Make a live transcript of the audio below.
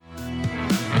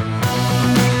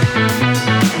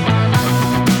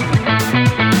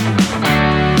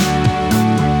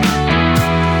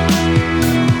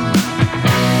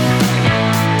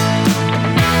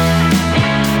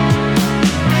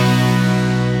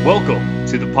Welcome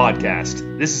to the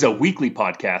podcast. This is a weekly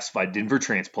podcast by Denver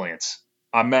Transplants.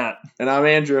 I'm Matt. And I'm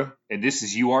Andrew. And this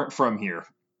is You Aren't From Here.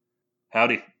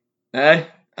 Howdy. Hey.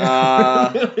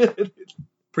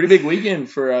 Pretty big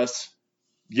weekend for us.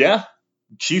 Yeah.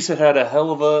 Chiefs had a hell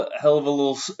of a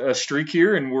little streak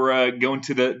here, and we're going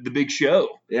to the big show.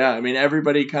 Yeah, I mean,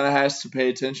 everybody kind of has to pay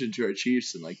attention to our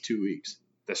Chiefs in like 2 weeks.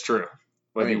 That's true.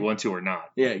 Whether you want to or not.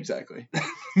 Yeah, exactly.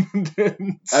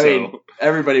 I mean,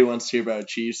 everybody wants to hear about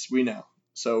Chiefs. We know.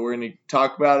 So we're going to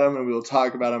talk about them, and we will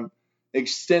talk about them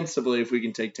extensively if we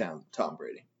can take down Tom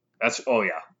Brady. In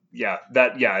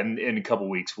a couple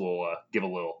weeks we'll give a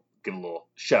little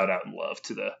shout out and love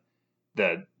to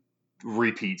the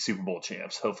repeat Super Bowl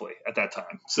champs, hopefully at that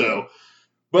time. So,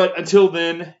 but until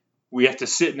then, we have to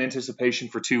sit in anticipation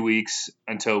for 2 weeks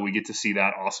until we get to see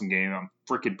that awesome game. I'm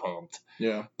freaking pumped.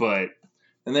 Yeah.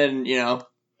 And then,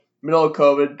 middle of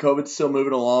COVID's still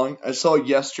moving along. I saw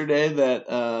yesterday that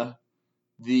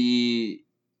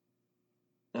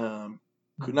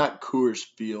not Coors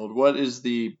Field. What is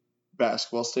the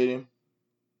basketball stadium?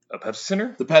 A Pepsi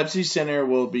Center? The Pepsi Center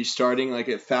will be starting like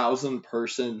a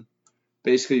 1,000-person,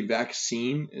 basically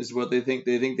vaccine is what they think.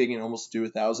 They think they can almost do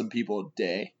 1,000 people a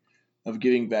day of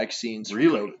giving vaccines.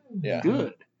 Really? Yeah.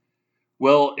 Good.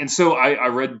 Well, and so I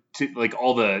read like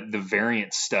all the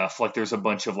variant stuff. Like there's a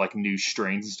bunch of like new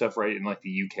strains and stuff, right, in like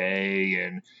the UK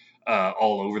and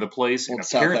all over the place. Well, and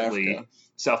apparently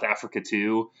South Africa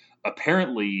too.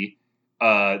 Apparently,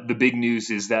 the big news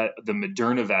is that the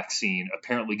Moderna vaccine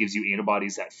apparently gives you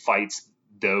antibodies that fights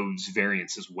those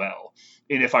variants as well.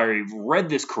 And if I read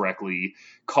this correctly,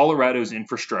 Colorado's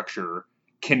infrastructure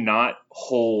cannot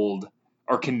hold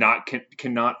or cannot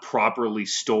properly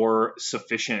store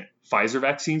sufficient Pfizer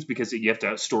vaccines because you have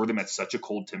to store them at such a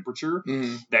cold temperature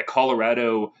that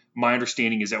Colorado, my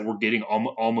understanding is that we're getting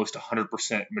almost 100%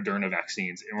 Moderna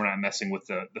vaccines and we're not messing with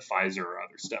the Pfizer or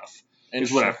other stuff,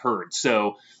 is what I've heard.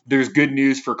 So there's good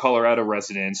news for Colorado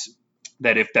residents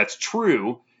that if that's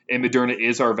true and Moderna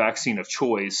is our vaccine of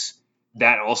choice,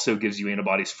 that also gives you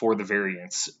antibodies for the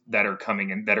variants that are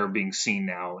coming and that are being seen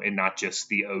now and not just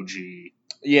the OG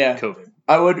COVID.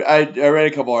 I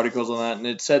read a couple articles on that and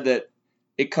it said that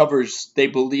they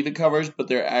believe it covers, but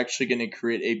they're actually going to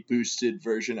create a boosted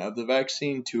version of the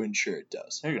vaccine to ensure it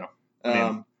does. There you go.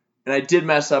 And I did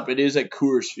mess up. It is at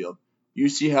Coors Field.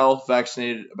 UC Health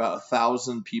vaccinated about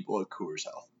 1,000 people at Coors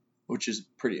Health, which is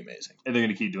pretty amazing. And they're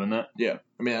going to keep doing that? Yeah.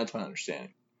 I mean, that's my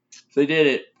understanding. If they did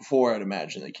it before, I'd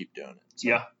imagine they keep doing it.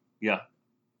 So. Yeah.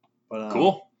 But,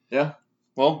 cool. Yeah.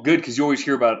 Well, good, because you always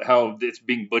hear about how it's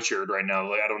being butchered right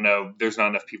now. Like, I don't know. There's not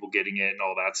enough people getting it and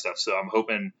all that stuff. So I'm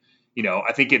hoping,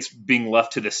 I think it's being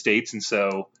left to the states. And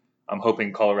so I'm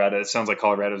hoping it sounds like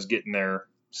Colorado's getting their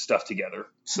stuff together.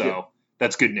 So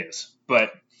That's good news.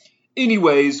 But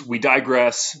anyways, we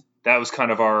digress. That was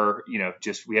kind of our,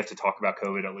 we have to talk about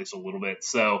COVID at least a little bit.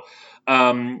 So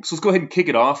let's go ahead and kick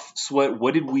it off. Sweat,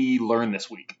 what did we learn this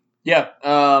week? Yeah.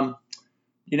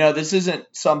 This isn't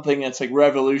something that's like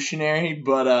revolutionary,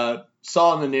 but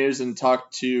saw in the news and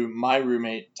talked to my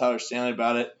roommate, Tyler Stanley,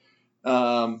 about it,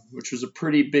 which was a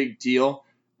pretty big deal.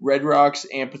 Red Rocks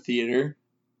Amphitheater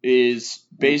is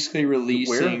basically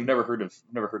releasing. Where? Never heard of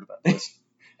that place.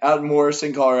 Out in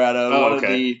Morrison, Colorado, one of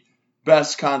the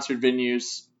best concert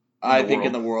venues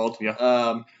in the world.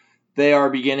 Yeah. They are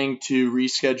beginning to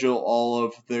reschedule all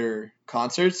of their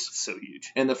concerts. That's so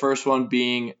huge. And the first one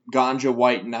being Ganja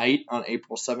White Night on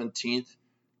April 17th,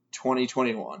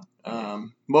 2021.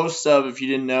 If you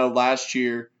didn't know, last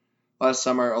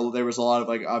summer, there was a lot of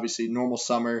obviously normal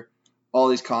summer, all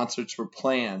these concerts were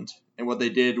planned. And what they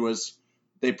did was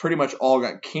they pretty much all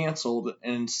got canceled.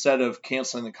 And instead of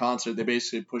canceling the concert, they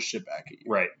basically pushed it back a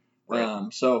year.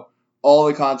 Right. So all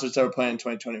the concerts that were planned in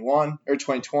 2021 or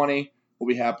 2020 will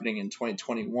be happening in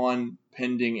 2021,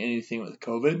 pending anything with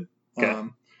COVID. Okay.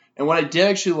 And what I did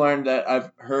actually learn that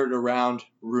I've heard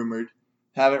rumored,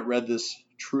 haven't read this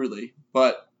truly,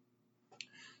 but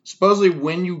supposedly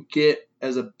when you get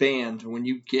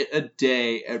a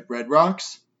day at Red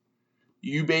Rocks,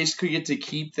 you basically get to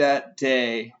keep that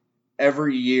day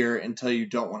every year until you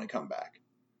don't want to come back.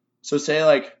 So say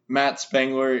like Matt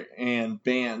Spangler and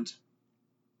band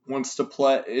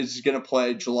is going to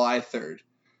play July 3rd.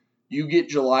 You get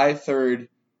July 3rd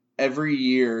every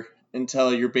year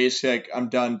until you're basically like, I'm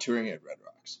done touring at Red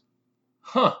Rocks.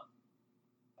 Huh.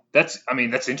 That's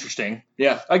interesting.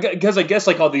 Yeah. Because I guess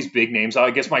like all these big names,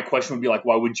 I guess my question would be like,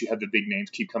 why wouldn't you have the big names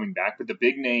keep coming back? But the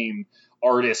big name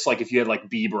artists, like if you had like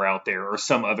Bieber out there or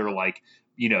some other like,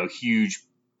 huge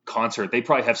concert, they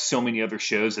probably have so many other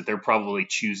shows that they're probably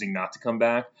choosing not to come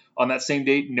back. on that same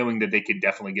date, knowing that they could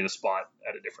definitely get a spot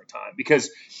at a different time. Because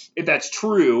if that's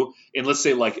true, and let's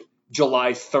say like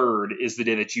July 3rd is the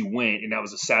day that you went and that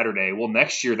was a Saturday, well,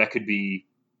 next year that could be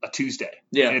a Tuesday.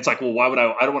 Yeah. And it's like, well, why would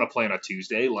I don't want to play on a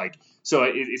Tuesday. Like, so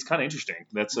it's kind of interesting.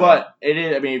 But it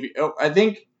is, I mean, I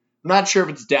think, I'm not sure if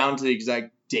it's down to the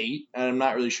exact date, and I'm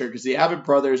not really sure because the Abbott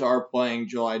brothers are playing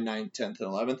July 9th, 10th, and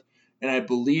 11th, and I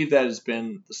believe that has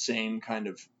been the same kind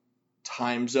of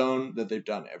time zone that they've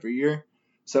done every year.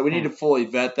 So we need to fully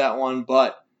vet that one,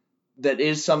 but that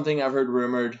is something I've heard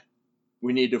rumored.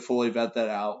 We need to fully vet that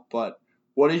out. But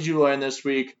what did you learn this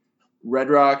week? Red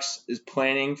Rocks is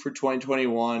planning for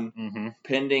 2021,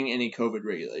 pending any COVID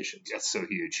regulations. That's so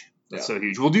huge. That's so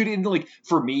huge. Well, dude, and like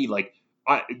for me, like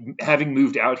having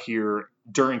moved out here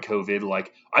during COVID,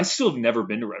 like I still have never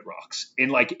been to Red Rocks,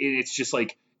 and like it's just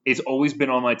like it's always been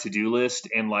on my to-do list.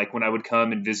 And like when I would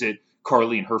come and visit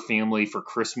Carly and her family for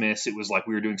Christmas, it was like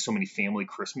we were doing so many family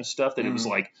Christmas stuff that it was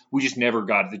like we just never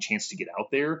got the chance to get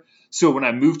out there. So when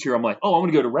I moved here, I'm like, oh, I'm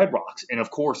gonna go to Red Rocks, and of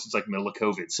course it's like middle of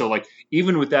COVID. So like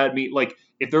even with that, like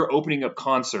if they're opening up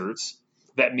concerts,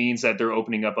 that means that they're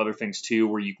opening up other things too,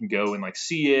 where you can go and like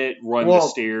see it, run the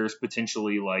stairs,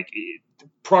 potentially like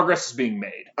progress is being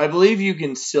made. I believe you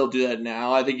can still do that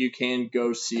now. I think you can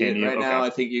go see it right now. I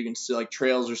think you can still, like,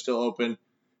 trails are still open.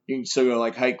 You can still go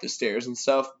like hike the stairs and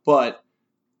stuff, but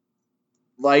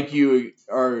like you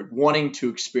are wanting to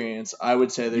experience, I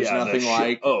would say there's nothing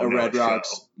like a Red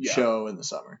Rocks show in the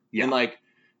summer. Yeah. And like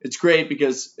it's great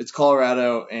because it's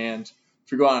Colorado, and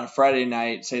if you're going on a Friday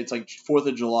night, say it's like 4th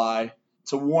of July,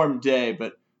 it's a warm day,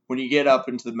 but when you get up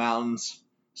into the mountains,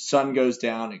 sun goes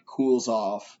down, it cools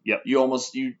off. Yep.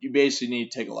 You basically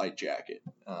need to take a light jacket.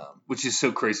 Which is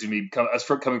so crazy to me. As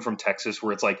for coming from Texas,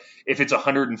 where it's like if it's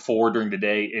 104 during the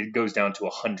day, it goes down to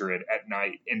 100 at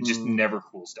night and just never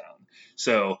cools down.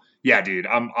 So yeah, dude,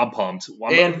 I'm pumped.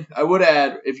 And I would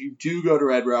add, if you do go to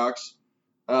Red Rocks,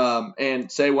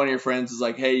 and say one of your friends is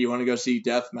like, hey, you want to go see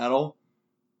death metal?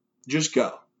 Just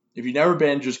go. If you've never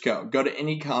been, just go. Go to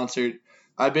any concert.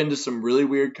 I've been to some really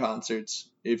weird concerts.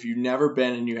 If you've never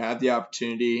been and you have the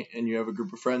opportunity and you have a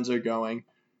group of friends that are going,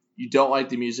 you don't like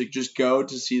the music, just go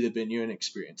to see the venue and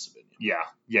experience the venue.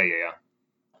 Yeah.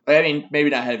 I mean,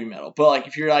 maybe not heavy metal, but like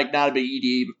if you're like not a big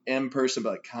EDM person,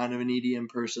 but like kind of an EDM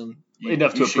person,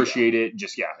 enough to appreciate it.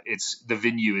 Just it's the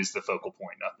venue is the focal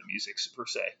point, not the music per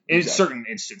se. In certain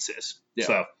instances. Yeah.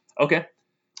 So okay.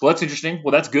 Well, that's interesting.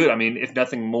 Well, that's good. I mean, if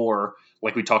nothing more,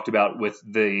 like we talked about with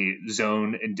the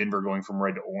zone in Denver going from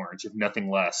red to orange, if nothing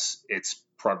less, it's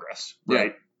progress,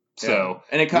 right? Yeah. So,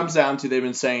 and it comes down to, they've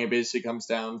been saying, it basically comes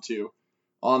down to,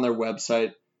 on their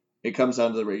website, it comes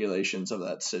down to the regulations of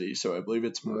that city. So I believe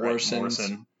it's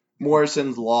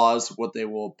Morrison's laws, what they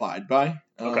will abide by.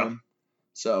 Okay.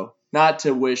 So not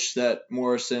to wish that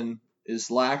Morrison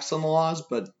is lax on the laws,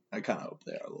 but I kind of hope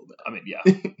they are a little bit. I mean,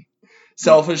 yeah.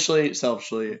 Selfishly,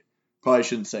 probably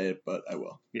shouldn't say it, but I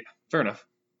will. Yeah, fair enough.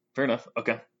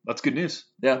 Okay, that's good news.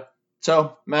 Yeah.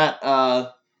 So, Matt,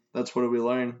 that's what did we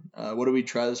learn? What did we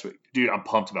try this week? Dude, I'm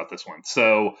pumped about this one.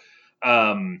 So,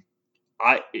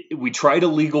 we tried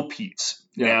Illegal Pete's.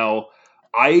 Yeah. Now,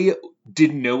 I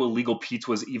didn't know Illegal Pete's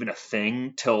was even a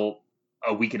thing till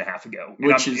a week and a half ago.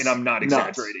 And I'm not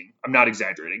exaggerating. Nuts. I'm not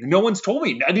exaggerating. No one's told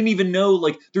me. I didn't even know,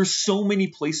 like, there's so many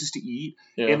places to eat.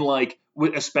 Yeah. And, like,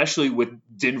 especially with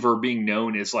Denver being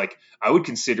known as, like, I would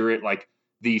consider it, like,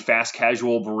 the fast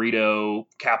casual burrito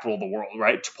capital of the world,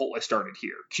 right? Chipotle started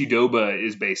here. Qdoba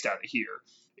is based out of here.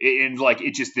 And, like,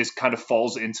 it just, this kind of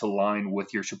falls into line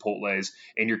with your Chipotles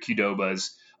and your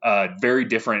Qdobas. Very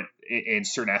different in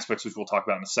certain aspects, which we'll talk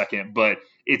about in a second, but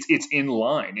it's in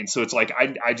line. And so it's like,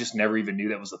 I just never even knew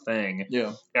that was a thing.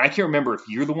 Yeah. And I can't remember if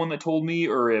you're the one that told me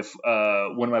or if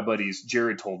one of my buddies,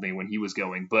 Jared, told me when he was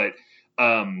going, but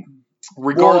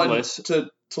regardless. Well,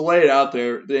 to lay it out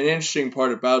there, the interesting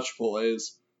part about Chipotle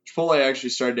is Chipotle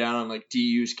actually started down on like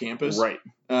DU's campus. Right.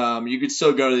 You could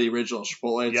still go to the original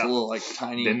Chipotle. It's a little like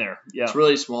tiny. Been there. Yeah. It's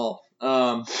really small.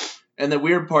 And the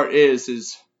weird part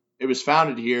is it was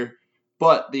founded here,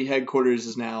 but the headquarters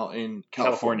is now in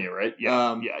California, right?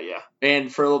 Yeah.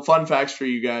 And for fun facts for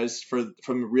you guys, from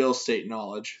real estate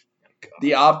knowledge,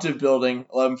 the Optiv building,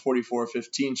 1144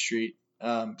 15th Street,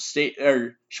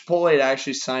 Chipotle had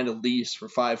actually signed a lease for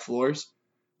 5 floors,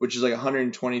 which is like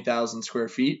 120,000 square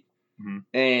feet. Mm-hmm.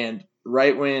 And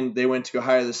right when they went to go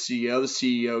hire the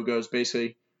CEO goes,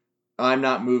 basically, I'm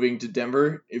not moving to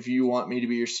Denver. If you want me to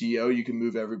be your CEO, you can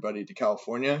move everybody to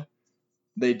California.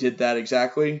 They did that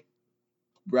exactly.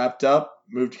 Wrapped up,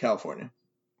 moved to California.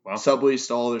 Wow. Subleased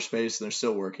all their space, and they're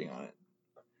still working on it.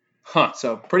 Huh.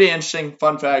 So pretty interesting.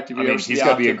 Fun fact. If you I mean, ever see he's the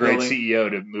got to be a Optic great building,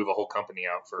 CEO to move a whole company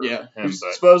out for yeah, him.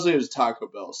 But supposedly it was Taco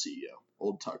Bell CEO,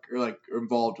 old Tucker, like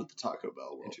involved with the Taco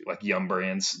Bell world. like Yum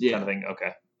Brands Yeah. kind of thing.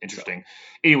 Okay, interesting.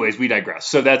 Anyways, we digress.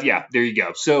 So that there you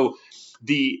go. So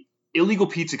the Illegal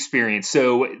Pete's experience.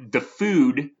 So the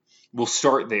food will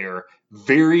start there,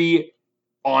 very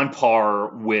on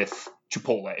par with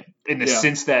Chipotle in the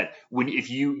sense that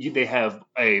they have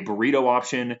a burrito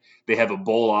option, they have a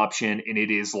bowl option, and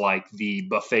it is like the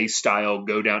buffet style.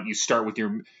 Go down, you start with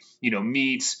your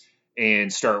meats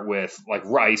and start with like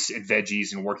rice and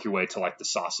veggies and work your way to like the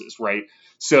sauces, right?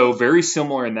 So very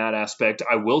similar in that aspect.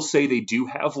 I will say they do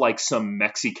have like some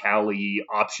Mexicali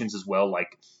options as well,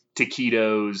 like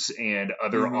taquitos and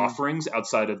other offerings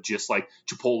outside of just like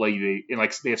Chipotle.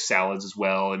 They have salads as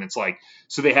well, and it's like,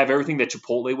 so they have everything that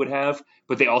Chipotle would have,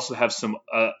 but they also have some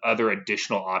other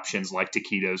additional options like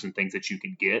taquitos and things that you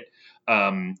can get.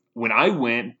 When I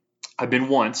went, I've been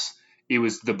once. It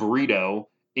was the burrito,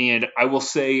 and I will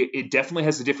say it definitely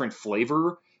has a different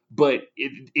flavor, but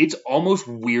it's almost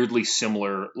weirdly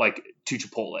similar like to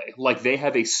Chipotle. Like they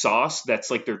have a sauce that's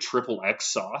like their XXX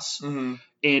sauce.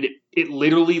 And it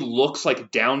literally looks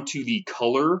like down to the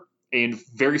color and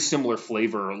very similar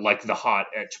flavor like the hot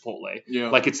at Chipotle. Yeah.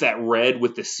 Like it's that red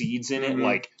with the seeds in it.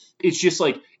 Like it's just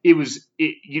like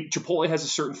Chipotle has a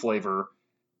certain flavor.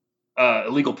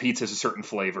 Illegal Pete's has a certain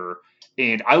flavor.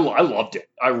 And I loved it.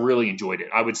 I really enjoyed it.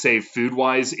 I would say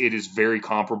food-wise, it is very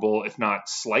comparable, if not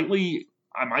slightly,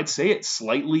 I might say it's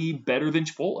slightly better than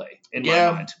Chipotle in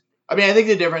my mind. I mean, I think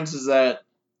the difference is that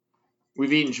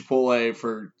we've eaten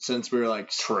Chipotle since we were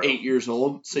like 8 years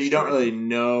old, so you don't really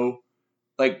know.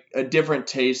 Like a different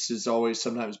taste is always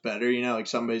sometimes better, like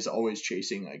somebody's always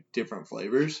chasing like different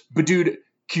flavors. But dude,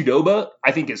 Qdoba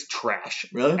I think is trash.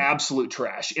 Really? Absolute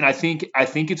trash. And I think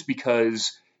it's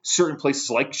because certain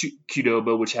places like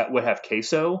Qdoba, which would have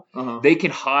queso, they can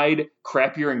hide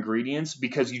crappier ingredients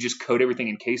because you just coat everything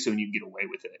in queso and you get away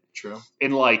with it. True.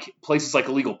 And like places like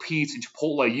Illegal Pete's and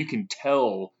Chipotle, you can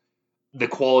tell the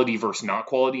quality versus not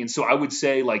quality. And so I would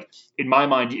say, like, in my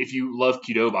mind, if you love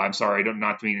Qdoba, I'm sorry,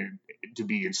 not to mean to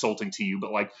be insulting to you,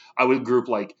 but like I would group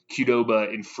like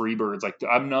Qdoba and Freebirds. Like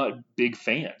I'm not big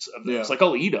fans of those. Like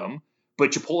I'll eat them,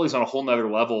 but Chipotle's on a whole nother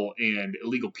level, and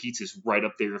Illegal Pete's is right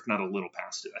up there, if not a little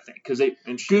past it, I think. Because they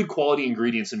good quality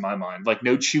ingredients in my mind. Like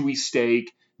no chewy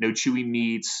steak, no chewy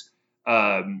meats.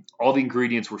 All the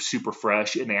ingredients were super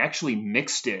fresh, and they actually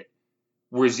mixed it.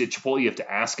 Whereas at Chipotle, you have to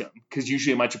ask them, because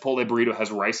usually my Chipotle burrito has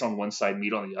rice on one side,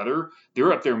 meat on the other.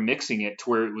 They're up there mixing it to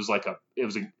where it was like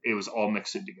it was all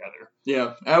mixed in together.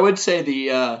 Yeah, I would say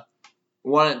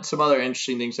some other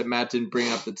interesting things that Matt didn't bring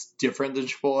up that's different than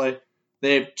Chipotle.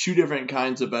 They have two different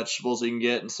kinds of vegetables you can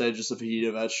get instead of just a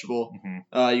fajita vegetable.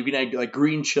 You can add like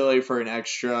green chili for an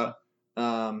extra.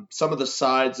 Some of the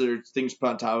sides that are things put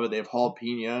on top of it, they have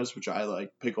jalapenos, which I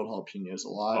like pickled jalapenos a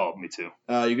lot. Oh, me too.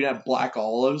 You can have black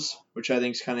olives, which I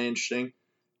think is kind of interesting.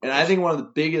 And I think one of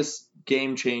the biggest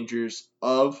game changers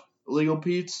of Illegal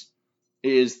Pete's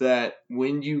is that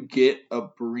when you get a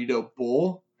burrito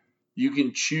bowl, you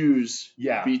can choose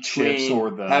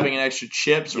between having an extra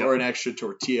chips or an extra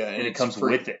tortilla. And it comes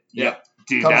with it. Yep.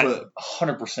 Dude, that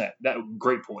 100%.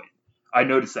 Great point. I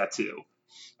noticed that too.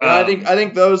 I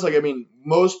think those, like, I mean,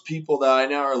 most people that I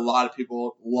know, or a lot of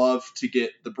people, love to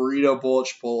get the burrito bowl at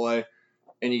Chipotle,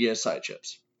 and you get a side of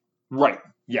chips. Right.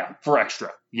 Yeah. For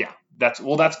extra. Yeah. That's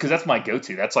because that's my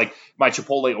go-to. That's like my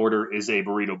Chipotle order is a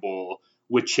burrito bowl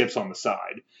with chips on the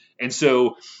side. And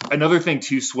so another thing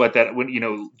too, Sweat, that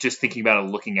when, just thinking about it,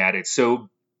 looking at it. So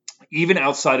even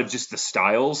outside of just the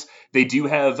styles, they do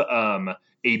have a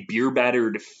beer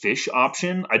battered fish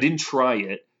option. I didn't try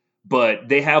it. But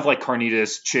they have like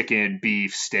carnitas, chicken,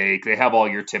 beef, steak. They have all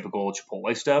your typical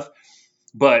Chipotle stuff.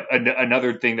 But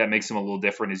another thing that makes them a little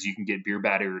different is you can get beer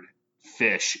battered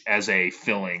fish as a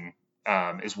filling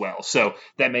as well. So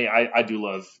that I do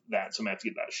love that. So I'm gonna have to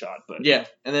give that a shot. But yeah,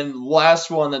 and then the last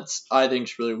one that's I think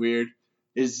is really weird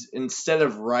is instead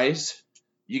of rice,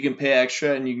 you can pay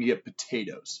extra and you can get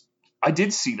potatoes. I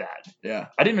did see that. Yeah.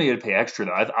 I didn't know you had to pay extra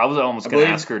though. I was almost gonna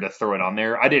ask her to throw it on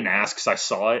there. I didn't ask because I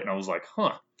saw it and I was like,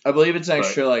 huh. I believe it's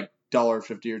extra like $1.50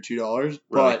 or $2, really?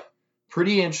 But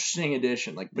pretty interesting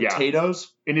addition. Like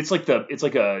potatoes, and it's like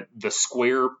the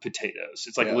square potatoes.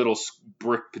 It's like a little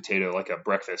brick potato, like a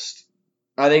breakfast.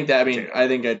 I think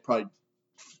I'd probably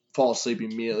fall asleep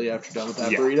immediately after done with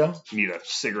that burrito. Need a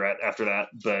cigarette after that,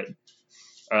 but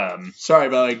sorry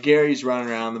about it. Gary's running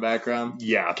around in the background.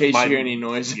 Yeah, in case you hear any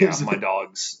noises. Yeah, my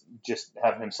dog's just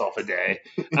having himself a day.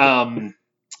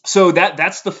 So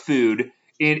that's the food.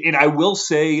 And I will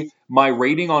say my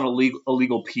rating on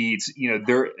Illegal Pete's,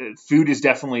 their food is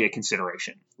definitely a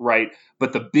consideration, right?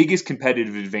 But the biggest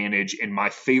competitive advantage and my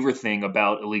favorite thing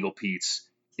about Illegal Pete's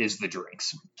is the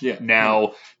drinks. Yeah.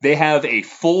 Now, they have a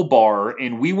full bar,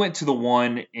 and we went to the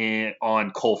one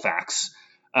on Colfax.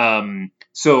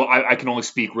 So I can only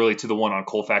speak really to the one on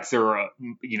Colfax. There are,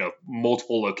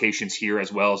 multiple locations here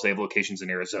as well as they have locations in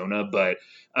Arizona. But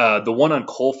the one on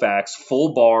Colfax,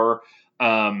 full bar,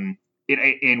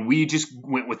 and we just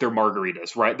went with their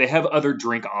margaritas, right? They have other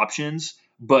drink options,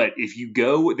 but if you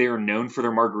go, they are known for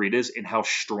their margaritas and how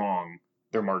strong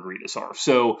their margaritas are.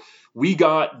 So we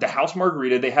got the house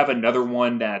margarita. They have another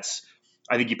one that's,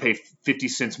 I think you pay 50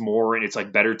 cents more and it's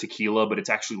like better tequila, but it's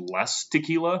actually less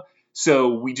tequila.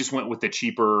 So we just went with the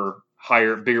cheaper,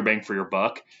 bigger bang for your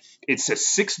buck. It's a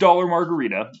 $6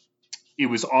 margarita. It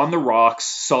was on the rocks,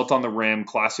 salt on the rim,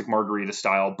 classic margarita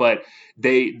style. But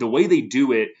the way they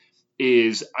do it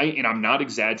is, and I'm not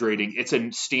exaggerating, it's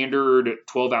a standard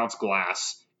 12-ounce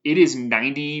glass. It is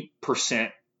 90%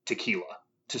 tequila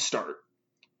to start.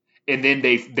 And then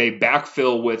they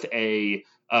backfill with a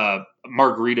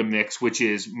margarita mix, which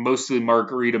is mostly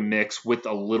margarita mix with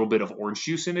a little bit of orange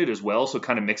juice in it as well. So it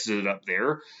kind of mixes it up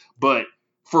there. But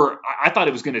I thought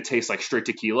it was going to taste like straight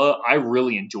tequila. I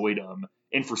really enjoyed them.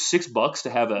 And for $6 to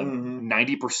have a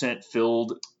 90%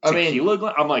 filled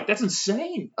tequila, I'm like, that's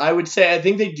insane. I would say, I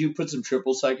think they do put some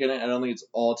triple sec in it. I don't think it's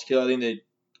all tequila. I think they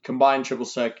combine triple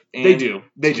sec and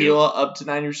tequila up to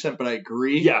 90%, but I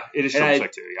agree. Yeah, it is triple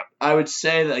sec too, yeah. I would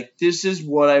say, like, this is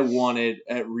what I wanted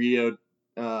at Rio,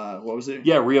 what was it?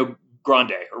 Yeah, Rio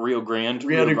Grande, or Rio Grande.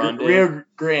 Rio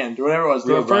Grande, whatever it was.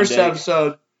 The first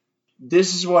episode,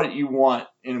 this is what you want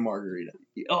in a margarita.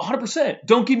 100%.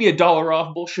 Don't give me $1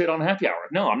 off bullshit on happy hour.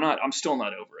 No, I'm not. I'm still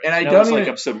not over it. And I don't like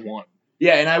episode 1.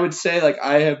 Yeah, and I would say, like,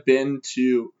 I have been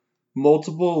to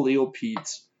multiple Illegal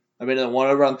Pete's. I've been to the one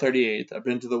over on 38th. I've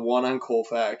been to the one on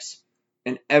Colfax.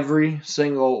 And every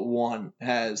single one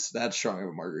has that strong of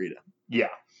a margarita. Yeah.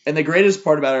 And the greatest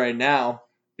part about it right now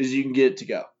is you can get it to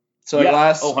go. So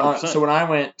when I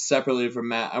went separately from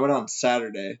Matt, I went on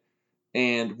Saturday,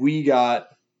 and we got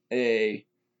a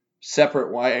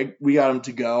separate wine. We got them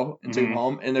to go and took them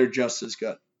home, and they're just as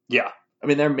good. Yeah. I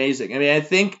mean, they're amazing. I mean, I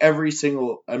think I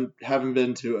haven't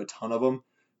been to a ton of them,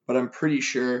 but I'm pretty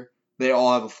sure they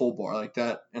all have a full bar like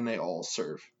that, and they all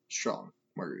serve strong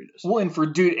margaritas. Well, and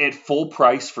at full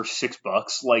price for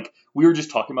 $6, like, we were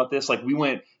just talking about this. Like,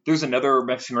 there's another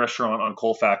Mexican restaurant on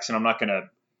Colfax, and I'm not going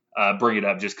to bring it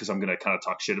up just because I'm going to kind of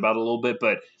talk shit about it a little bit,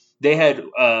 but they had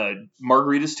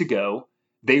margaritas to go.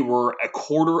 They were a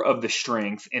quarter of the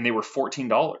strength, and they were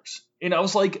 $14. And I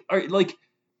was like, all right, like,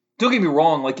 don't get me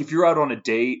wrong. Like, if you're out on a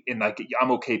date and, like,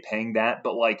 I'm okay paying that,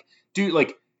 but, like, dude,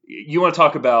 like, you want to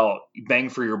talk about bang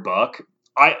for your buck?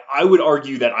 I would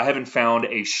argue that I haven't found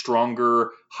a stronger,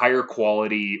 higher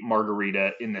quality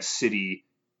margarita in the city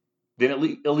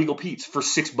than Illegal Pete's for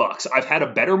 $6. I've had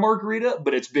a better margarita,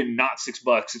 but it's been not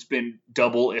 $6. It's been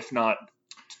double, if not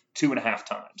 2.5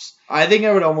 times. I think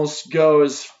I would almost go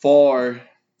as far,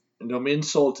 and don't be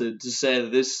insulted, to say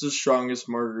that this is the strongest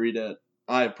margarita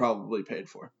I've probably paid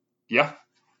for. Yeah.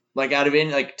 Like, out of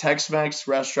any, like, Tex-Mex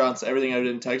restaurants, everything I did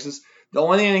in Texas, the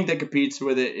only thing I think that competes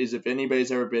with it is if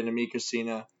anybody's ever been to Mi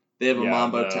Cocina, they have a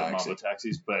Mambo taxi. Mambo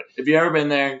taxis, but if you've ever been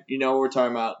there, you know what we're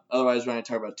talking about. Otherwise, we're not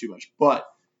talking about too much. But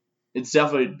it's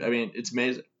definitely, I mean, it's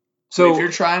amazing. So if you're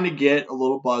trying to get a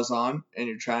little buzz on, and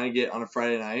you're trying to get on a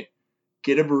Friday night,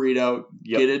 get a burrito,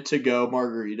 get it to go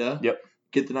margarita,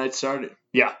 get the night started.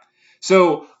 Yeah.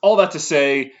 So all that to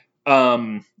say,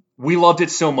 we loved it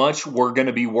so much. We're going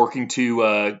to be working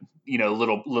to,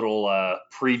 little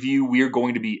preview. We are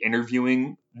going to be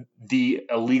interviewing the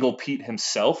Illegal Pete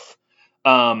himself.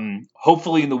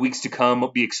 Hopefully in the weeks to come,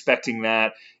 we'll be expecting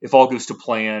that. If all goes to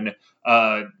plan,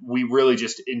 we really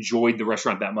just enjoyed the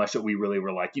restaurant that much that we really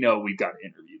were like, we've got to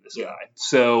interview this guy.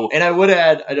 So, and I would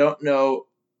add, I don't know,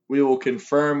 we will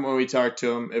confirm when we talk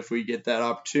to him if we get that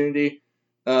opportunity.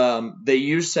 They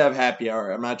used to have happy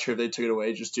hour. I'm not sure if they took it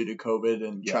away just due to COVID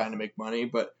and trying to make money,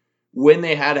 but when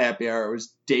they had happy hour, it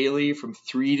was daily from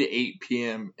 3 to 8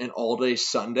 p.m. and all day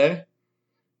Sunday.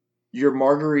 Your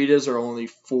margaritas are only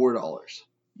 $4.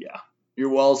 Yeah.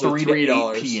 Your wells are $3. 3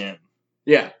 to 8 p.m.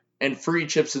 Yeah. And free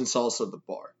chips and salsa at the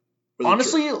bar.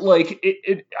 Honestly, like,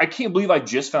 I can't believe I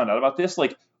just found out about this.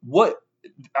 Like,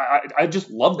 I just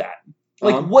love that.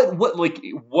 Like,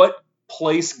 what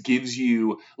place gives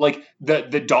you, like, the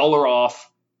 $1 off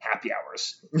happy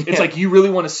hours? It's like, you really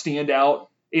want to stand out,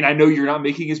 and I know you're not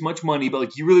making as much money, but,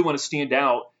 like, you really want to stand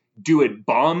out, do a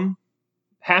bomb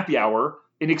happy hour,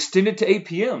 and extend it to 8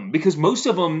 p.m. because most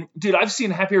of them, dude, I've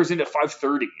seen happy hours end at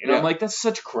 5:30, and I'm like, that's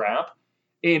such crap.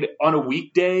 And on a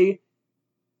weekday,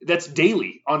 that's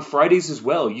daily. On Fridays as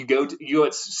well, you go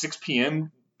at 6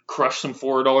 p.m., crush some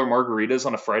 $4 margaritas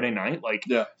on a Friday night, like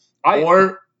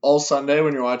or all Sunday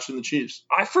when you're watching the Chiefs.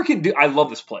 I freaking do. I love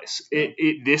this place.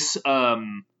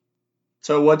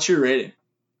 So what's your rating?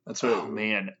 That's what. Oh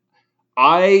man,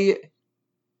 I'm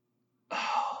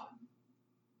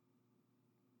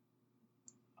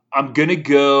gonna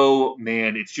go.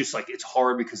 Man, it's just like it's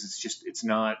hard because it's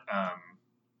not.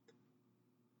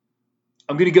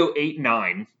 I'm gonna go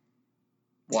 8-9.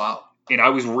 Wow. And I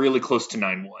was really close to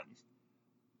 9-1.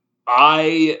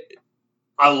 I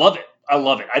love it. I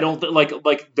love it. I don't like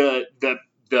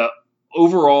the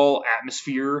overall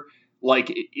atmosphere.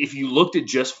 Like if you looked at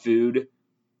just food,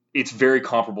 it's very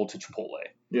comparable to Chipotle.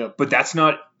 Yeah. But that's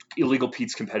not Illegal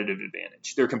Pete's competitive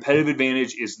advantage. Their competitive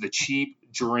advantage is the cheap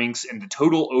drinks and the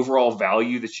total overall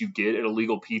value that you get at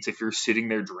Illegal Pete's if you're sitting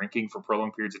there drinking for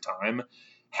prolonged periods of time.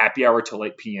 Happy hour till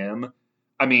 8 p.m.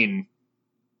 I mean,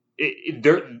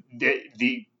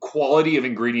 the quality of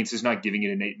ingredients is not giving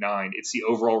it an 8-9. It's the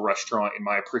overall restaurant and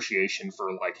my appreciation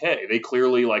for like, hey, they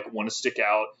clearly like want to stick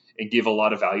out and give a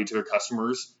lot of value to their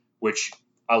customers, which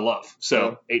I love.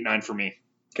 So 8-9 for me.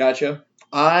 Gotcha.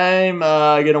 I'm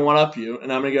gonna one up you,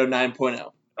 and I'm gonna go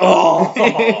 9.0.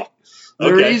 Oh,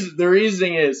 the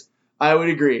reasoning is I would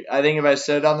agree. I think if I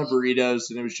said on the burritos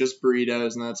and it was just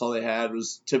burritos and that's all they had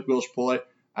was typical Chipotle,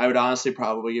 I would honestly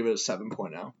probably give it a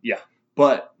 7.0. Yeah.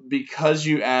 But because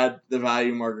you add the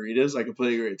value margaritas, I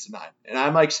completely agree it's a 9. And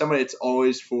I'm like somebody that's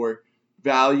always for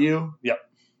value. Yep.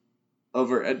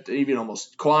 Over even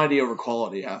almost quantity over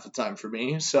quality half the time for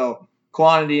me. So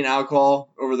quantity and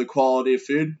alcohol over the quality of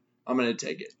food, I'm going to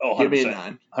take it. Oh, 100%. Give me a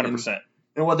 9. 100%.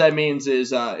 And what that means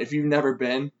is if you've never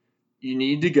been, you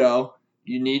need to go.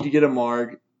 You need to get a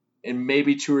marg and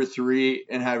maybe 2 or 3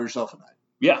 and have yourself a 9.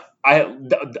 Yeah,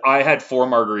 I had 4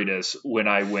 margaritas when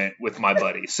I went with my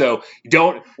buddy. So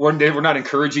we're not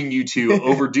encouraging you to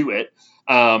overdo it.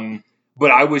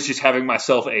 But I was just having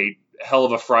myself a hell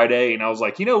of a Friday, and I was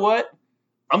like, you know what?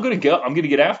 I'm gonna go. I'm gonna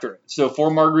get after it. So 4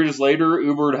 margaritas later,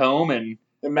 Ubered home, and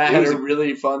Matt had a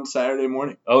really fun Saturday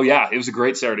morning. Oh yeah, it was a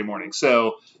great Saturday morning.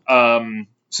 So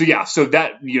so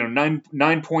that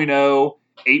 9.0,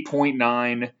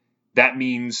 8.9, that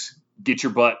means get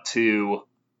your butt to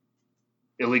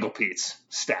Illegal Pete's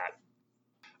stat.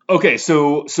 Okay,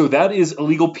 so that is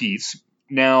Illegal Pete's.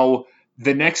 Now,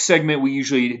 the next segment we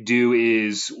usually do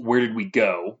is where did we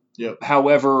go? Yep.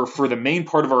 However, for the main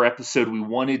part of our episode, we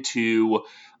wanted to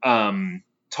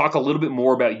talk a little bit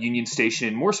more about Union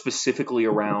Station, more specifically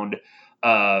around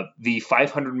the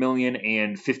 $500 million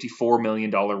and $54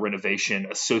 million renovation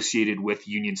associated with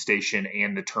Union Station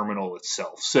and the terminal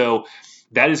itself. So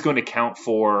that is going to count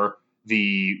for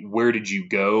the where did you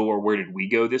go or where did we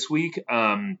go this week.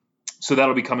 So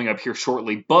that'll be coming up here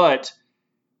shortly. But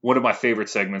one of my favorite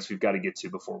segments we've got to get to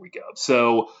before we go.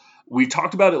 So we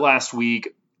talked about it last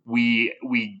week.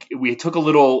 We took a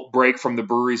little break from the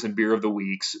breweries and beer of the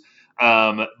weeks.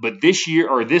 But this year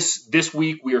or this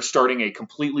week we are starting a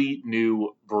completely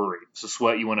new brewery. So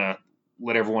Sweat, you want to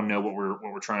let everyone know what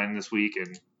we're trying this week?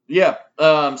 And yeah,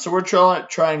 so we're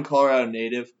trying Colorado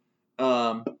Native.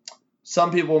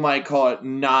 Some people might call it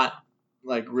not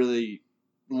like really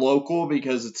local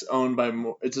because it's owned by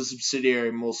it's a subsidiary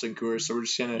of Molson Coors. So we're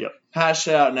just gonna hash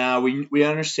it out now. We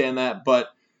understand that, but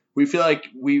we feel like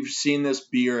we've seen this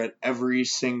beer at every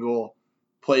single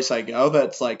place I go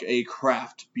that's like a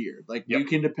craft beer. Like you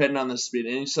can depend on this to be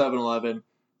at any 7-Eleven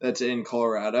that's in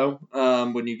Colorado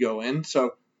when you go in.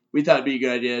 So we thought it'd be a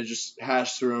good idea to just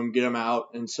hash through them, get them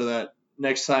out, and so that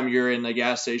next time you're in the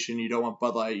gas station, you don't want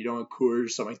Bud Light, you don't want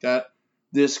Coors, something like that.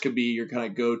 This could be your kind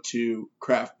of go-to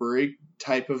craft brewery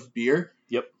type of beer.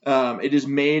 Yep. It is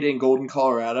made in Golden,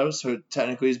 Colorado, so it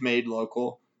technically is made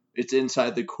local. It's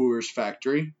inside the Coors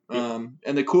factory. Yep.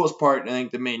 And the coolest part, and I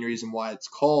think the main reason why it's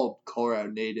called Colorado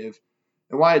Native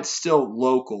and why it's still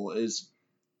local is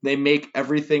they make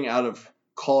everything out of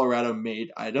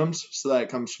Colorado-made items. So that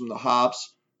comes from the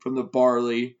hops, from the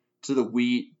barley, to the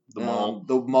wheat,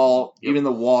 the malt, even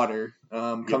the water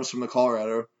comes from the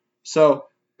Colorado. So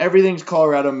everything's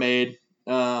Colorado made.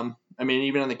 I mean,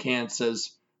 even on the can it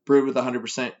says brewed with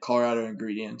 100% Colorado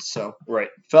ingredients. So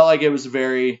felt like it was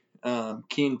very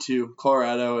keen to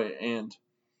Colorado, and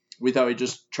we thought we'd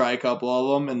just try a couple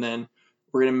of them, and then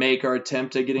we're going to make our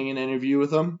attempt at getting an interview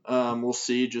with them. We'll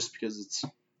see, just because it's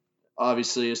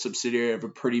obviously a subsidiary of a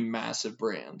pretty massive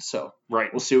brand. So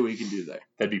we'll see what we can do there.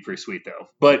 That'd be pretty sweet,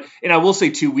 though. And I will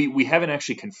say, too, we haven't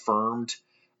actually confirmed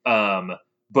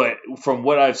But from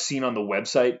what I've seen on the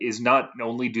website is not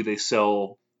only do they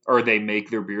sell or they make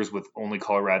their beers with only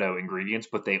Colorado ingredients,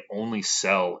 but they only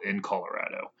sell in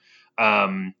Colorado.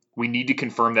 We need to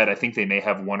confirm that. I think they may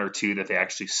have one or two that they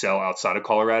actually sell outside of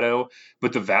Colorado,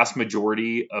 but the vast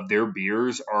majority of their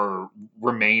beers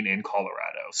remain in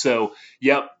Colorado. So,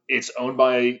 yep, it's owned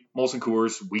by Molson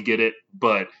Coors. We get it,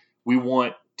 but we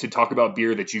want to talk about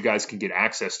beer that you guys can get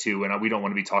access to, and we don't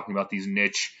want to be talking about these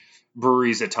niche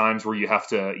breweries at times where you have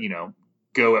to,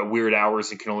 go at weird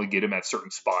hours and can only get them at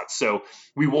certain spots. So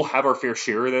we will have our fair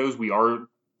share of those. We are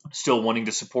still wanting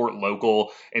to support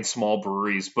local and small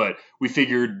breweries, but we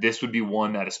figured this would be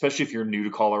one that, especially if you're new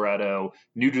to Colorado,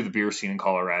 new to the beer scene in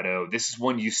Colorado, this is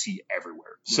one you see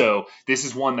everywhere. Yeah. So this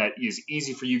is one that is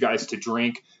easy for you guys to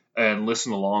drink and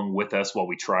listen along with us while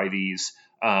we try these.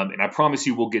 And I promise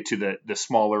you we'll get to the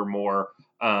smaller, more,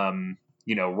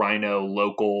 Rhino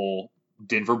local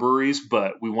Denver breweries,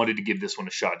 but we wanted to give this one a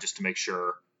shot just to make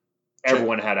sure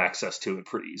everyone had access to it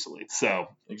pretty easily. So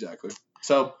exactly.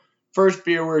 So first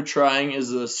beer we're trying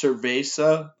is a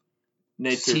Cerveza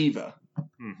Nativa.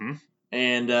 Mm-hmm.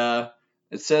 And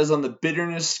it says on the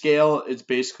bitterness scale, it's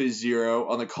basically 0.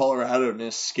 On the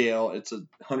Colorado-ness scale, it's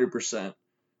 100%,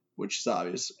 which is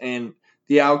obvious. And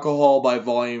the alcohol by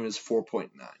volume is 4.9.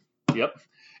 Yep.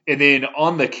 And then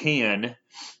on the can,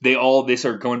 these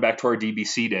are going back to our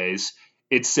DBC days.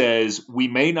 It says, we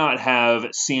may not have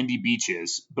sandy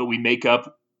beaches, but we make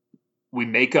up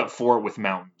for it with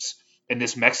mountains. And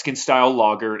this Mexican-style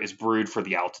lager is brewed for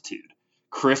the altitude.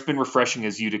 Crisp and refreshing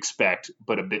as you'd expect,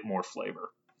 but a bit more flavor.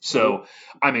 So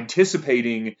I'm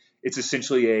anticipating it's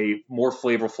essentially a more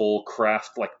flavorful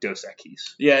craft like Dos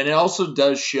Equis. Yeah, and it also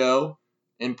does show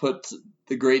and puts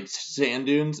the Great Sand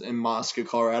Dunes in Mosca,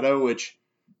 Colorado, which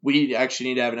we actually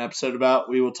need to have an episode about.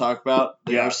 We will talk about.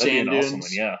 There are sand dunes. Awesome one,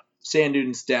 yeah. Sand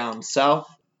dunes down south,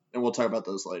 and we'll talk about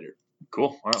those later. Cool.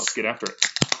 All right, let's get after it.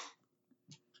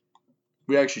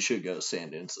 We actually should go to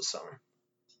sand dunes this summer.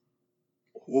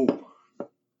 Ooh.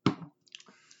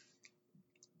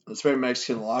 That's very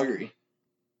Mexican lagery.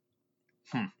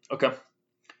 Okay.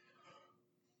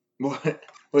 What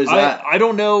is that? I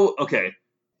don't know. Okay.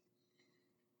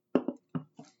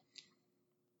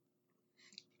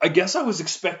 I guess I was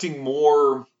expecting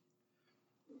more.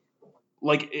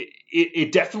 Like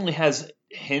it definitely has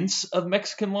hints of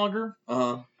Mexican lager,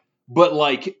 but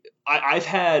like I've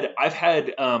had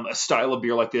a style of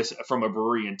beer like this from a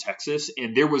brewery in Texas,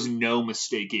 and there was no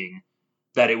mistaking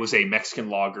that it was a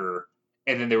Mexican lager,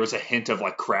 and then there was a hint of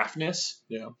like craftness.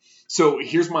 Yeah. So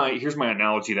here's my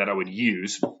analogy that I would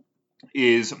use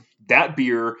is that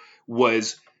beer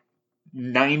was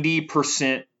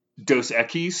 90% Dos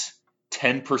Equis,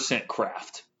 10%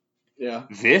 craft. Yeah.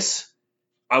 This,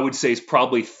 I would say, is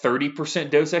probably 30%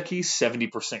 Dos Equis,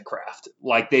 70% craft.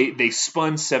 Like they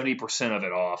spun 70% of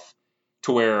it off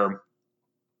to where,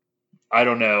 I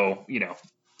don't know,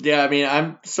 Yeah, I mean,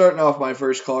 I'm starting off my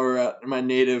first Colorado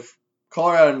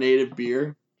native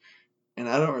beer, and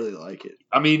I don't really like it.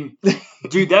 I mean,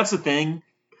 dude, that's the thing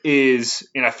is,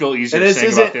 and I feel easier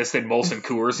saying about this than Molson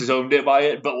Coors has owned it by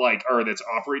it, or that's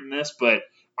operating this, but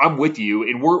I'm with you,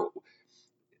 and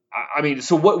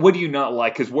so what do you not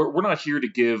like? Because we're not here to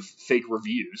give fake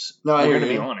reviews. No, we're going to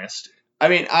be honest. I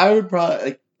mean, I would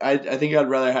probably I think I'd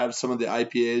rather have some of the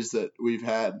IPAs that we've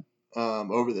had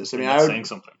over this. I mean, that's saying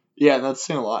something. Yeah, that's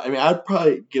saying a lot. I mean, I'd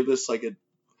probably give this like a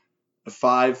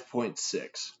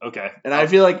 5.6. Okay. And I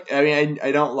feel like,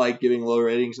 I don't like giving low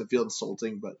ratings. I feel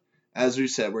insulting, but as we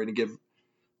said, we're going to give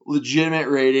legitimate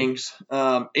ratings.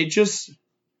 I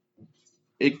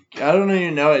don't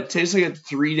even know. It tastes like a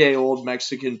 3-day-old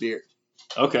Mexican beer.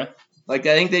 Okay. Like,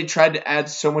 I think they tried to add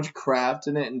so much craft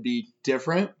in it and be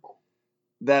different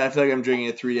that I feel like I'm drinking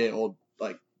a 3-day-old,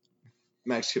 like,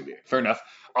 Mexican beer. Fair enough.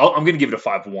 I'm going to give it a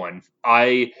 5.1.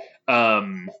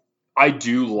 I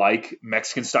do like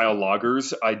Mexican-style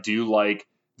lagers. I do like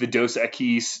the Dos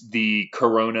Equis, the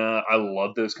Corona. I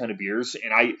love those kind of beers.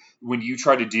 And when you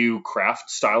try to do craft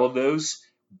style of those,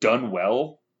 done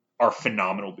well, are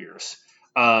phenomenal beers.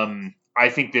 I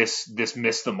think this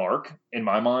missed the mark in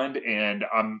my mind, and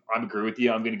I'm agree with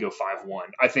you. I'm going to go 5.1.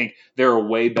 I think there are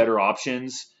way better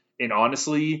options, and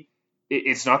honestly,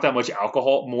 it's not that much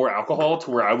more alcohol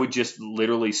to where I would just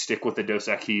literally stick with a Dos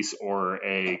Equis or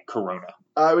a Corona.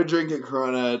 I would drink a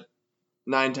Corona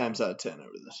 9 times out of 10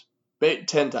 over this.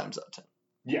 10 times out of 10.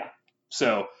 Yeah.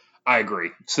 So I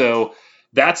agree. So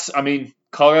that's,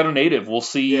 Colorado native. We'll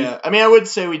see. Yeah. I would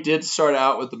say we did start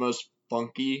out with the most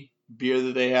funky beer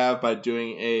that they have by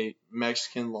doing a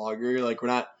Mexican lager. Like, we're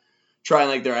not trying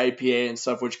like their IPA and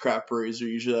stuff, which craft breweries are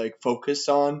usually like focused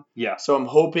on. Yeah. So I'm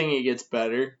hoping it gets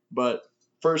better. But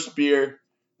first beer,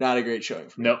 not a great showing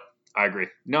for me. Nope. I agree.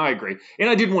 No, I agree. And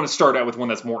I did want to start out with one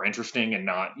that's more interesting and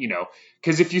not,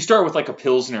 because if you start with like a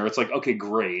Pilsner, it's like, okay,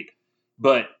 great.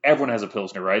 But everyone has a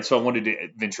Pilsner, right? So I wanted to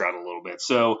venture out a little bit.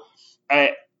 So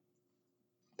I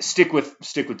stick with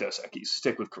Dos Equis,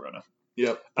 stick with Corona.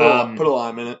 Yep. Put a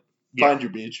lime in it. Yeah, Find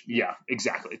your beach. Yeah,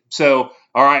 exactly. So,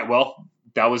 all right, well,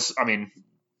 that was,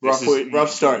 rough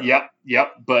start. Yep.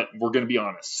 But we're going to be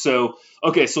honest. So,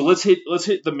 okay, so let's hit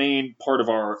the main part of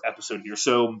our episode here.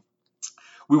 So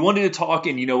we wanted to talk,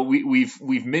 and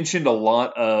we've mentioned a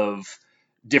lot of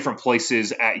different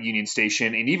places at Union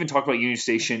Station, and even talked about Union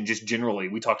Station just generally.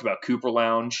 We talked about Cooper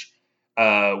Lounge.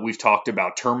 We've talked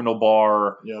about Terminal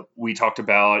Bar. Yep. We talked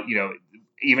about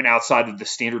even outside of the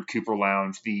standard Cooper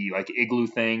Lounge, the like igloo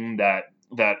thing that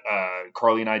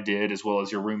Carly and I did, as well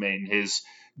as your roommate and his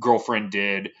girlfriend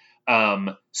did.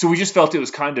 So we just felt it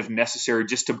was kind of necessary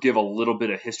just to give a little bit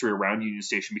of history around Union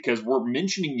Station, because we're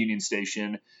mentioning Union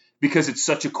Station because it's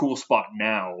such a cool spot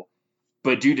now.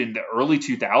 But dude, in the early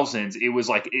 2000s, it was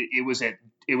like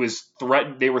it was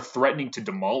threatened. They were threatening to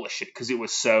demolish it because it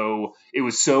was so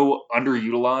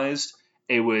underutilized.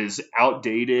 It was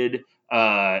outdated,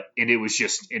 and it was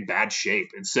just in bad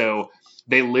shape. And so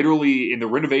they literally, in the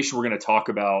renovation we're going to talk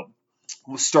about,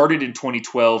 started in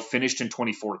 2012, finished in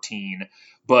 2014.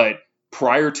 But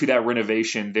prior to that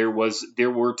renovation, there was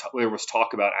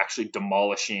talk about actually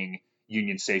demolishing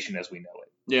Union Station as we know it.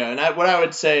 Yeah, and what I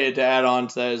would say to add on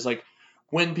to that is, like,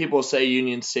 when people say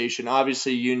Union Station,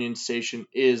 obviously Union Station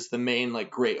is the main, like,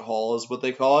 Great Hall is what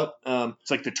they call it. It's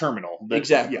like the terminal.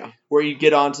 Exactly. Yeah. Where you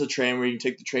get onto the train, where you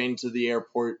can take the train to the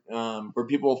airport, where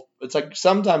people, it's like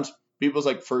sometimes people's,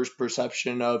 like, first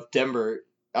perception of Denver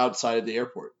outside of the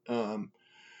airport.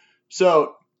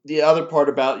 So the other part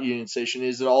about Union Station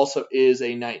is it also is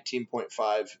a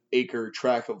 19.5 acre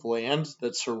tract of land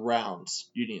that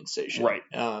surrounds Union Station. Right.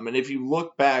 And if you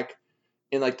look back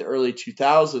in like the early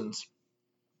 2000s,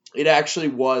 it actually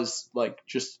was like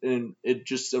just an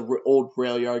old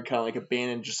rail yard, kind of like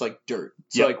abandoned, just like dirt.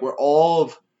 So like where all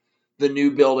of the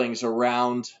new buildings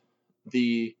around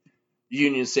the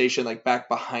Union Station, like back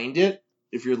behind it,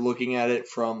 if you're looking at it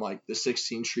from like the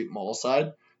 16th Street Mall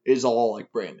side, is all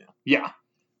like brand new. Yeah.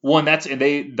 One,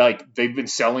 they've been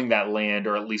selling that land,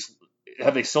 or at least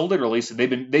have they sold it or leased it?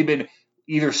 They've been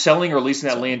either selling or leasing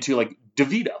that land to like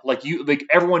DaVita. Like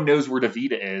everyone knows where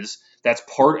DaVita is. That's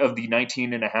part of the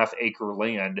 19.5 acre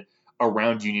land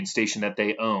around Union Station that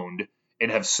they owned and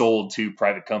have sold to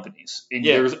private companies. And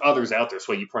there's others out there,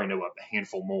 so you probably know a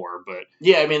handful more. But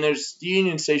yeah, I mean, there's the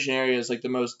Union Station area is like the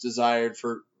most desired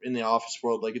in the office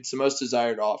world. Like it's the most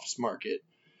desired office market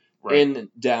in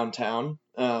downtown,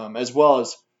 as well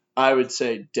as I would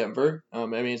say Denver. I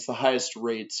mean, it's the highest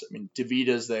rates. I mean,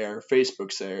 DaVita's there,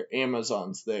 Facebook's there,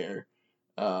 Amazon's there.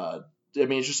 I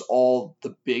mean, it's just all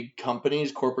the big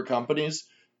companies, corporate companies.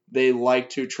 They like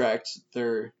to attract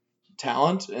their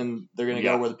talent, and they're going to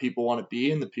go where the people want to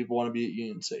be, and the people want to be at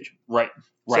Union Station. Right.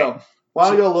 So, I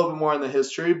want to go a little bit more in the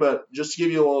history, but just to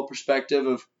give you a little perspective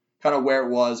of kind of where it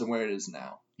was and where it is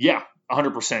now. Yeah.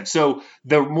 100%. So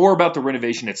the more about the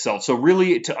renovation itself. So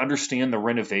really, to understand the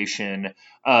renovation,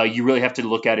 you really have to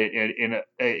look at it in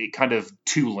a kind of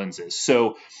two lenses.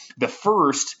 So the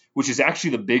first, which is actually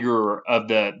the bigger of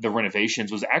the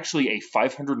renovations, was actually a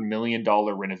 $500 million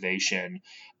renovation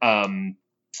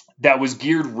that was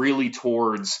geared really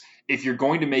towards, if you're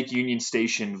going to make Union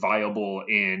Station viable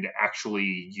and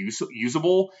actually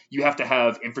usable, you have to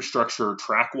have infrastructure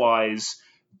track-wise,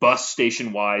 bus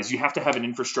station wise. You have to have an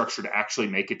infrastructure to actually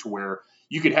make it to where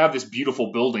you could have this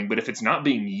beautiful building, but if it's not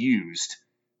being used,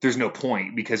 there's no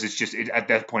point, because it's just at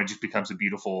that point it just becomes a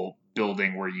beautiful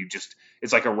building where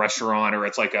it's like a restaurant, or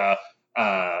it's like the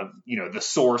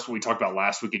Source we talked about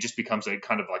last week. It just becomes a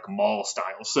kind of like mall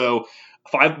style. So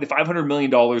the $500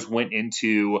 million went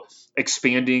into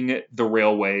expanding the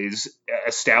railways,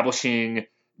 establishing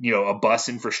a bus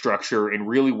infrastructure, and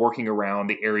really working around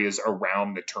the areas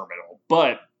around the terminal.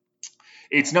 But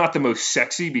it's not the most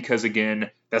sexy, because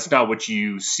again, that's not what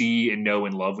you see and know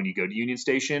and love when you go to Union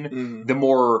Station. Mm-hmm.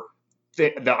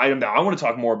 The item that I want to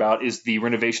talk more about is the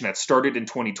renovation that started in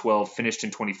 2012, finished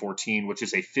in 2014, which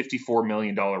is a $54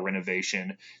 million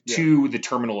renovation to the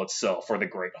terminal itself, or the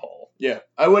Great Hall. Yeah.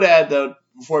 I would add, though,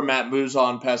 before Matt moves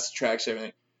on past the tracks and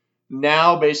everything,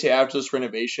 now basically after this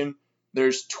renovation,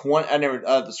 there's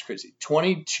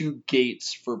 22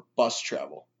 gates for bus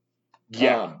travel.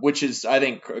 Yeah. Which is, I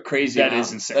think, crazy. That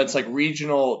is insane. That's like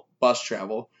regional bus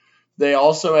travel. They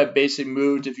also have basically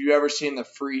moved, if you've ever seen the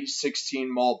free 16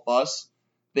 mall bus,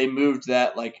 they moved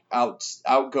that like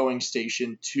outgoing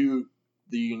station to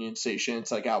the Union Station.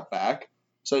 It's like out back.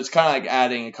 So it's kind of like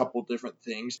adding a couple different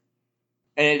things.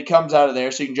 and it comes out of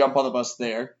there, so you can jump on the bus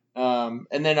there.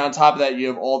 And then on top of that, you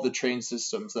have all the train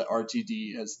systems that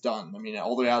RTD has done. I mean,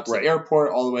 all the way out to the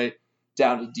airport, all the way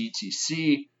down to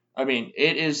DTC. I mean,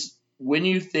 it is, when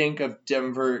you think of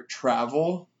Denver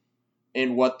travel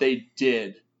and what they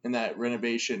did in that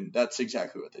renovation, that's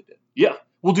exactly what they did. Yeah.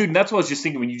 Well, dude, and that's what I was just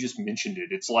thinking when you just mentioned it.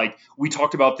 It's like we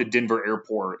talked about the Denver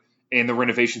airport and the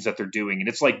renovations that they're doing. And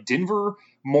it's like Denver,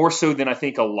 more so than I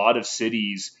think a lot of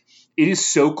cities, it is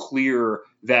so clear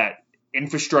that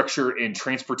infrastructure and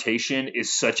transportation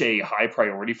is such a high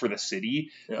priority for the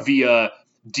city via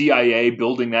DIA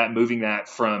building that, moving that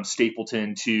from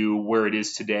Stapleton to where it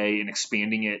is today and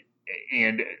expanding it.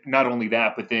 And not only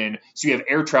that, but then, so you have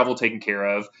air travel taken care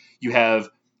of. You have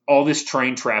all this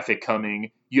train traffic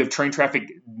coming. You have train traffic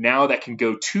now that can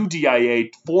go to DIA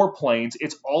for planes.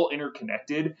 It's all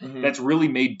interconnected. Mm-hmm. That's really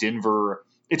made Denver,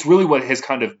 it's really what has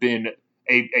kind of been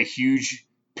a huge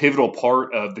pivotal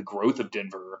part of the growth of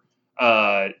Denver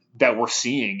that we're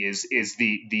seeing is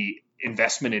the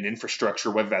investment in infrastructure,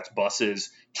 whether that's buses,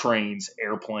 trains,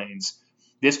 airplanes.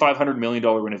 This $500 million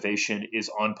renovation is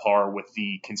on par with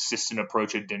the consistent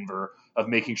approach at Denver of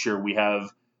making sure we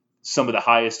have some of the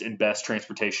highest and best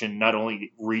transportation, not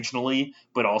only regionally,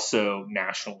 but also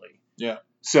nationally. Yeah.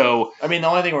 So, I mean, the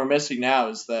only thing we're missing now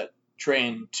is that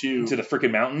train to the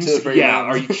freaking mountains. Mountains.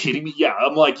 Are you kidding me? Yeah.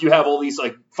 I'm like, you have all these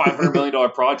like $500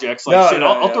 million projects. Like,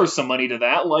 I'll throw some money to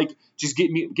that. Like, just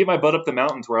get my butt up the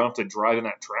mountains where I don't have to drive in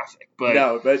that traffic.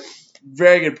 But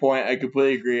very good point. I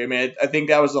completely agree. I mean, I think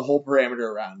that was the whole parameter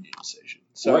around Union Station.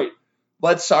 So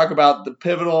let's talk about the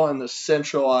pivotal and the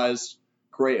centralized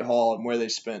Great Hall and where they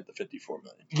spent the $54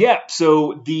 million. Yeah.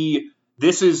 So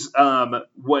this is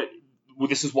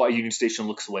why Union Station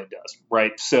looks the way it does,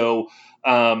 right? So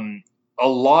a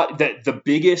lot that the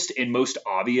biggest and most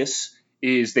obvious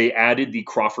is they added the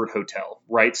Crawford Hotel,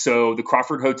 right? So the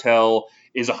Crawford Hotel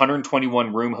is a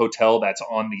 121 room hotel that's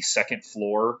on the second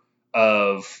floor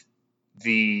of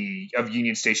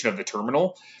Union Station, of the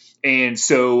terminal. And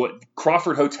so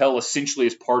Crawford Hotel essentially,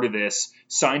 as part of this,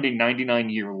 signed a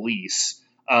 99-year lease.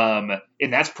 And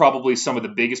that's probably some of the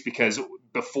biggest, because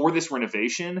before this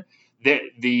renovation,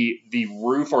 the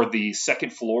roof or the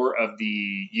second floor of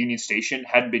the Union Station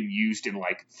hadn't been used in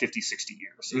like 50, 60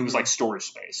 years. Mm-hmm. It was like storage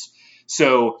space.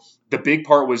 So the big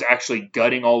part was actually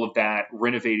gutting all of that,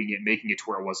 renovating it, making it to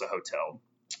where it was a hotel.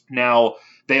 Now,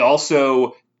 they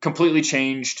also completely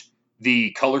changed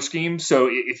the color scheme. So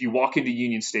if you walk into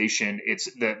Union Station, it's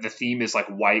the theme is like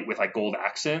white with like gold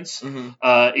accents.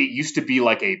 Mm-hmm. It used to be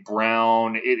like a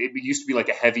brown. It used to be like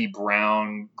a heavy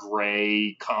brown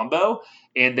gray combo,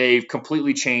 and they've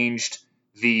completely changed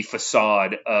the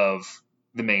facade of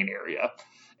the main area.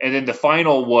 And then the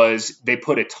final was they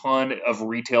put a ton of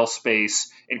retail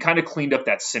space and kind of cleaned up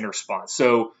that center spot.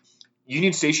 So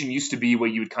Union Station used to be what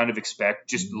you would kind of expect,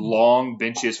 just long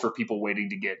benches for people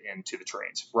waiting to get into the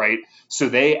trains, right? So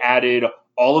they added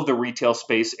all of the retail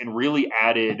space and really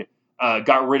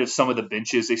got rid of some of the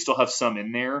benches. They still have some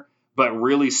in there, but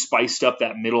really spiced up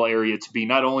that middle area to be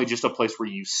not only just a place where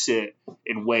you sit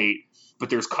and wait,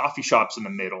 but there's coffee shops in the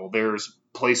middle. There's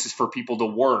places for people to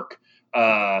work,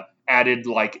 added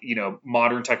like,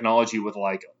 modern technology with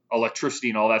like electricity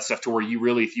and all that stuff to where you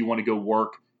really, if you want to go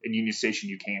work in Union Station,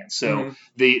 you can. So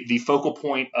the focal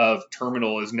point of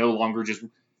Terminal is no longer just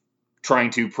trying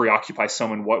to preoccupy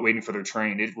someone waiting for their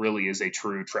train. It really is a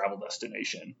true travel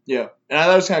destination. Yeah. And I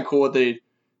thought it was kind of cool what they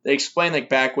explained, like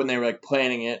back when they were like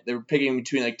planning it, they were picking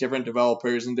between like different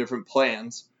developers and different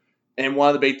plans. And one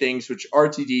of the big things, which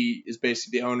RTD is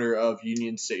basically the owner of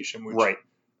Union Station, which, right.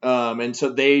 And so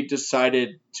they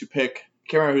decided to pick, I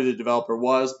can't remember who the developer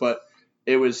was, but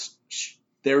it was,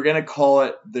 they were going to call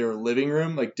it their living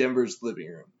room, like Denver's living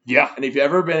room. Yeah. And if you've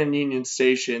ever been in Union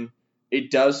Station,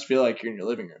 it does feel like you're in your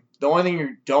living room. The only thing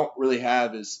you don't really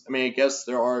have is, I guess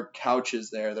there are couches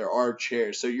there are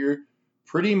chairs. So you're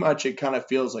pretty much, it kind of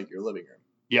feels like your living room.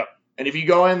 Yep. And if you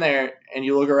go in there and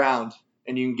you look around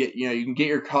and you can get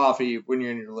your coffee when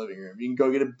you're in your living room. You can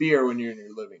go get a beer when you're in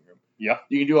your living room. Yeah.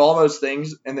 You can do all those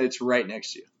things and it's right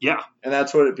next to you. Yeah. And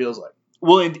that's what it feels like.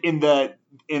 Well,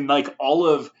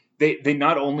 They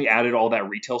not only added all that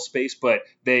retail space, but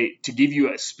to give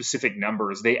you specific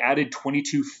numbers, they added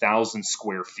 22,000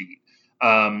 square feet.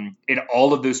 And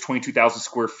all of those 22,000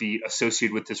 square feet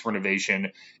associated with this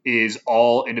renovation is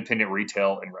all independent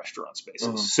retail and restaurant spaces.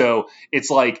 Mm-hmm. So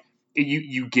it's like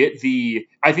you get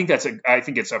I think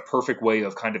it's a perfect way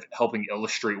of kind of helping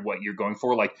illustrate what you're going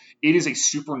for. Like, it is a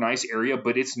super nice area,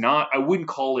 but it's not, I wouldn't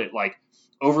call it like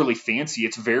overly fancy.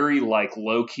 It's very like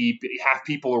low key. Half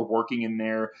people are working in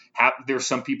there. There's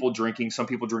some people drinking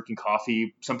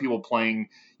coffee, some people playing,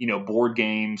 board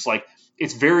games. Like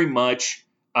it's very much,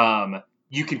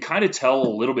 you can kind of tell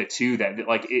a little bit too that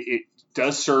like it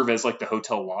does serve as like the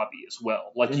hotel lobby as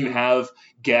well. Like you have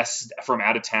guests from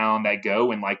out of town that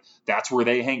go and like that's where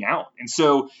they hang out. And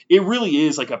so it really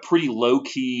is like a pretty low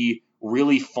key,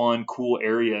 really fun, cool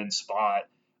area and spot.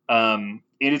 And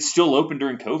it's still open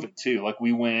during COVID too. Like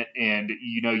we went and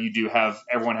you do have,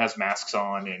 everyone has masks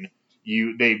on and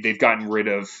they've gotten rid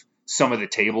of some of the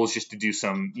tables just to do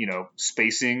some,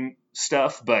 spacing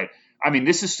stuff. But I mean,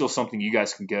 this is still something you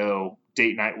guys can go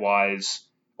date night wise.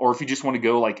 Or if you just want to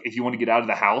go, like, if you want to get out of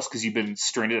the house because you've been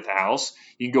stranded at the house,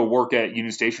 you can go work at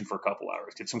Union Station for a couple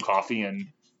hours, get some coffee, and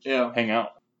hang out.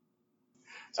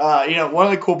 One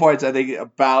of the cool parts I think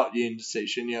about Union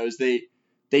Station, is they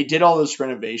did all this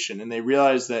renovation and they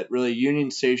realized that really Union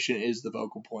Station is the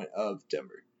focal point of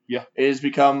Denver. Yeah, it has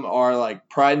become our like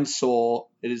pride and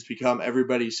soul. It has become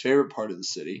everybody's favorite part of the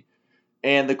city.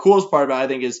 And the coolest part about it, I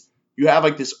think, is you have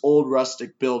like this old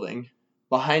rustic building.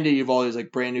 Behind it, you have all these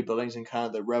like brand new buildings and kind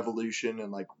of the revolution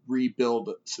and like rebuild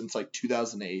since like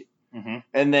 2008. Mm-hmm.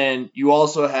 And then you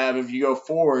also have, if you go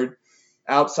forward,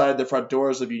 outside the front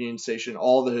doors of Union Station,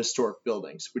 all the historic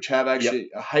buildings, which have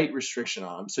actually a height restriction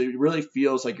on them. So it really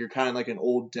feels like you're kind of like an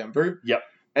old Denver. Yep.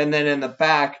 And then in the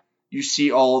back, you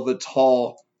see all the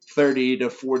tall 30 to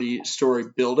 40 story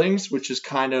buildings, which is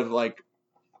kind of like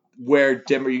where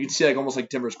Denver, you can see like almost like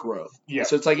Denver's growth. Yeah.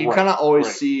 So it's like you kind of always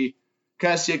see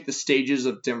like the stages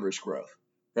of Denver's growth,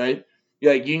 right? You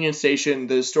like Union Station,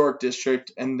 the historic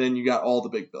district, and then you got all the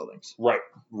big buildings.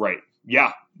 Right.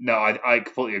 Yeah. No, I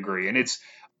completely agree. And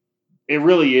it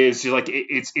really is like,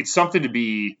 it's something to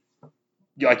be,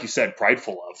 like you said,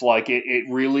 prideful of. Like it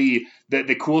really,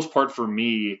 the coolest part for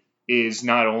me is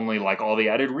not only like all the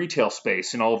added retail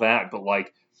space and all that, but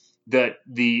like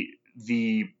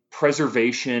the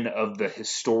preservation of the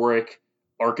historic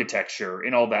architecture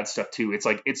and all that stuff too. It's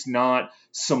like, it's not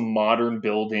some modern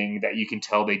building that you can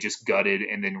tell they just gutted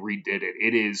and then redid it.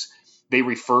 It is, they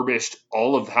refurbished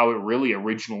all of how it really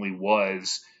originally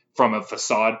was from a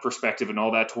facade perspective and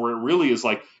all that, to where it really is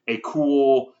like a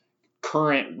cool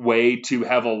current way to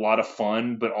have a lot of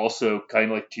fun, but also kind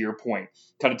of like, to your point,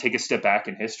 kind of take a step back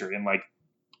in history. And like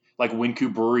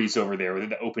Winku Brewery's over there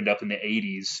that opened up in the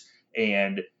 80s,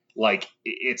 and like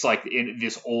it's like in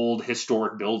this old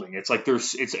historic building. It's like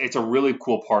it's a really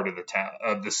cool part of the town,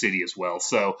 of the city as well.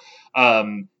 So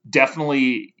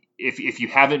definitely, if you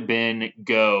haven't been,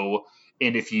 go.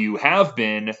 And if you have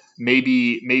been,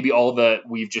 maybe all that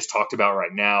we've just talked about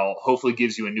right now hopefully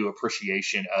gives you a new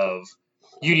appreciation of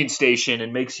Union Station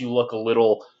and makes you look a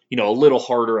little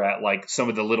harder at like some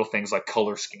of the little things like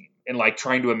color scheme, and like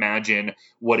trying to imagine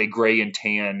what a gray and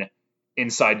tan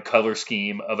inside color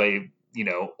scheme of a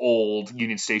old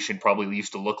Union Station probably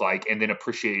used to look like, and then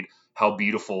appreciate how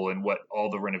beautiful and what all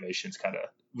the renovations kind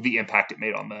of the impact it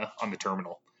made on the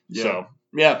terminal. Yeah. So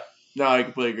yeah, no, I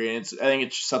completely agree. I think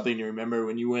it's just something to remember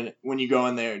when you go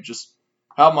in there, just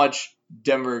how much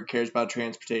Denver cares about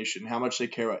transportation, how much they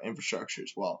care about infrastructure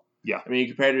as well. Yeah. I mean,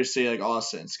 compared to a city like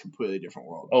Austin, it's a completely different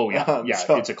world. Oh yeah,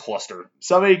 so it's a cluster.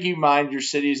 Something to keep in mind: your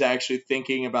city is actually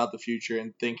thinking about the future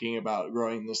and thinking about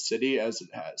growing this city as it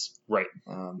has. Right.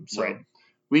 Right.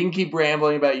 We can keep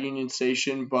rambling about Union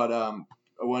Station, but I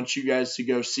want you guys to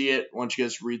go see it. I want you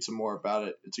guys to read some more about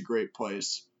it. It's a great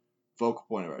place. Focal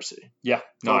point of our city. Yeah.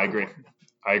 No, I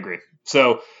agree.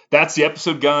 So that's the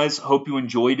episode, guys. Hope you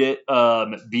enjoyed it.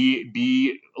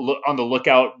 Be on the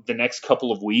lookout the next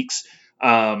couple of weeks.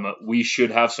 We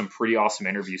should have some pretty awesome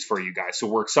interviews for you guys. So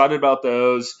we're excited about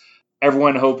those.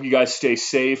 Everyone, hope you guys stay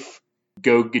safe.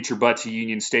 Go get your butt to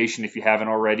Union Station if you haven't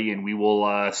already, and we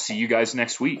will see you guys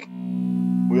next week.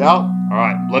 We out. All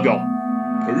right. Love y'all.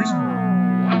 Peace.